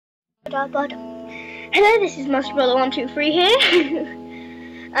Hello, this is Master Brother 123 here,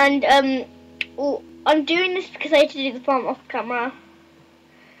 and well, I'm doing this because I had to do the farm off camera,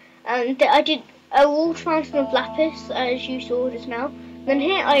 and I did a wall fountain of lapis as you saw just now. Then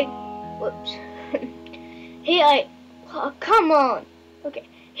here oh, come on, okay.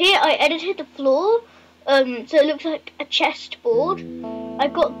 Here I edited the floor, so it looks like a chessboard. I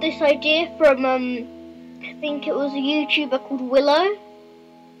got this idea from I think it was a YouTuber called Willow.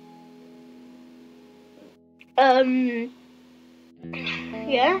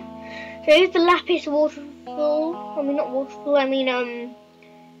 Yeah. So here's the lapis waterfall. I mean, not waterfall. I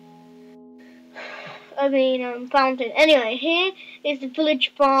mean, fountain. Anyway, here is the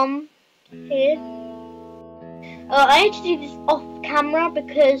village farm. Here. I had to do this off camera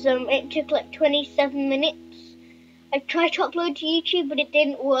because it took like 27 minutes. I tried to upload to YouTube, but it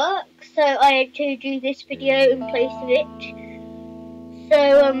didn't work. So I had to do this video in place of it.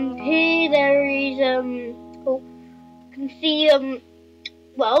 So here there is cool. You can see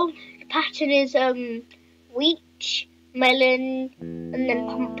well, the pattern is wheat, melon, and then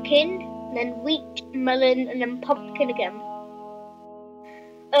pumpkin, and then wheat, melon, and then pumpkin again.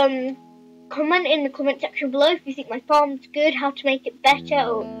 Comment in the comment section below if you think my farm's good, how to make it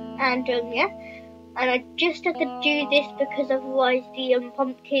better, and yeah. And I just had to do this because otherwise the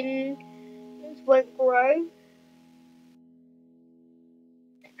pumpkins won't grow.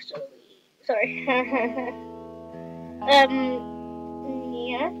 Sorry.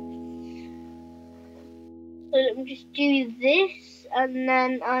 Yeah. So let me just do this, and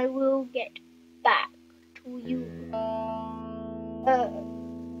then I will get back to you.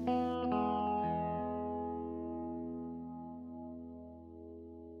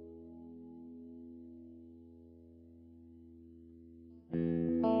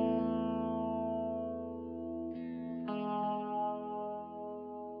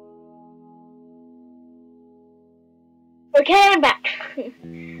 Okay, I'm back.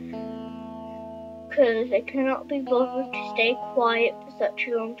 Because I cannot be bothered to stay quiet for such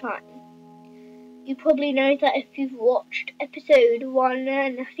a long time. You probably know that if you've watched episode 1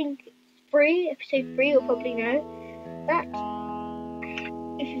 and I think it's 3, episode 3, you'll probably know that.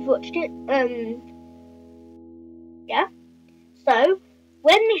 If you've watched it, yeah. So,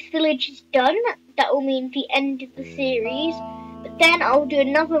 when this village is done, that will mean the end of the series. But then I'll do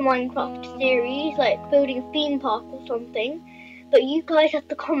another Minecraft series, like building a theme park or something. But you guys have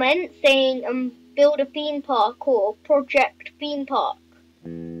to comment saying, build a theme park or project theme park.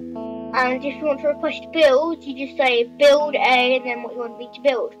 And if you want to request builds, you just say build A and then what you want me to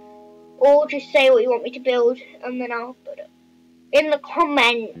build. Or just say what you want me to build and then I'll build it. In the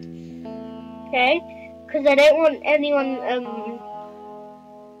comments. Okay? Because I don't want anyone,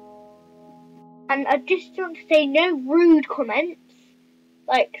 and I just want to say no rude comments,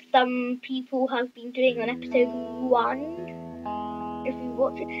 like some people have been doing on episode 1, if you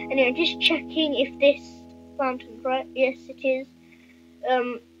watch it. Anyway, just checking if this fountain's right. Yes, it is,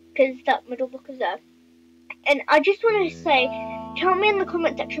 because that middle block is there. And I just want to say, tell me in the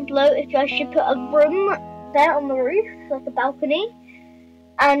comment section below if I should put a room there on the roof, like a balcony,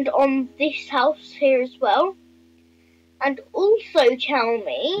 and on this house here as well. And also tell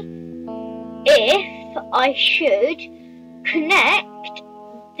me if I should connect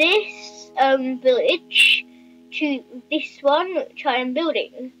this village to this one which I am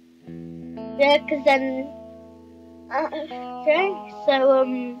building. Yeah, because then okay, so I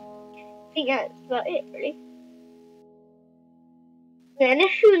think that's about it really. Then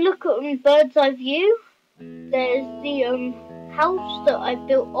if you look at bird's eye view, there's the house that I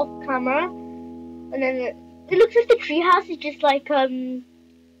built off camera, and then it looks like the treehouse is just like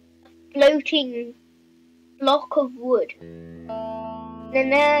floating block of wood. Then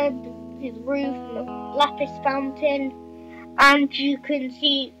there's the roof and the lapis fountain, and you can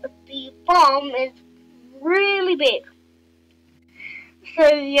see the farm is really big. So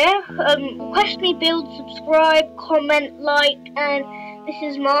yeah, request me build, subscribe, comment, like, and this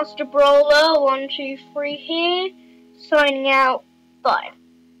is Master Brawler 123 here, signing out. Bye.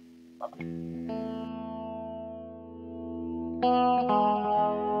 Bye.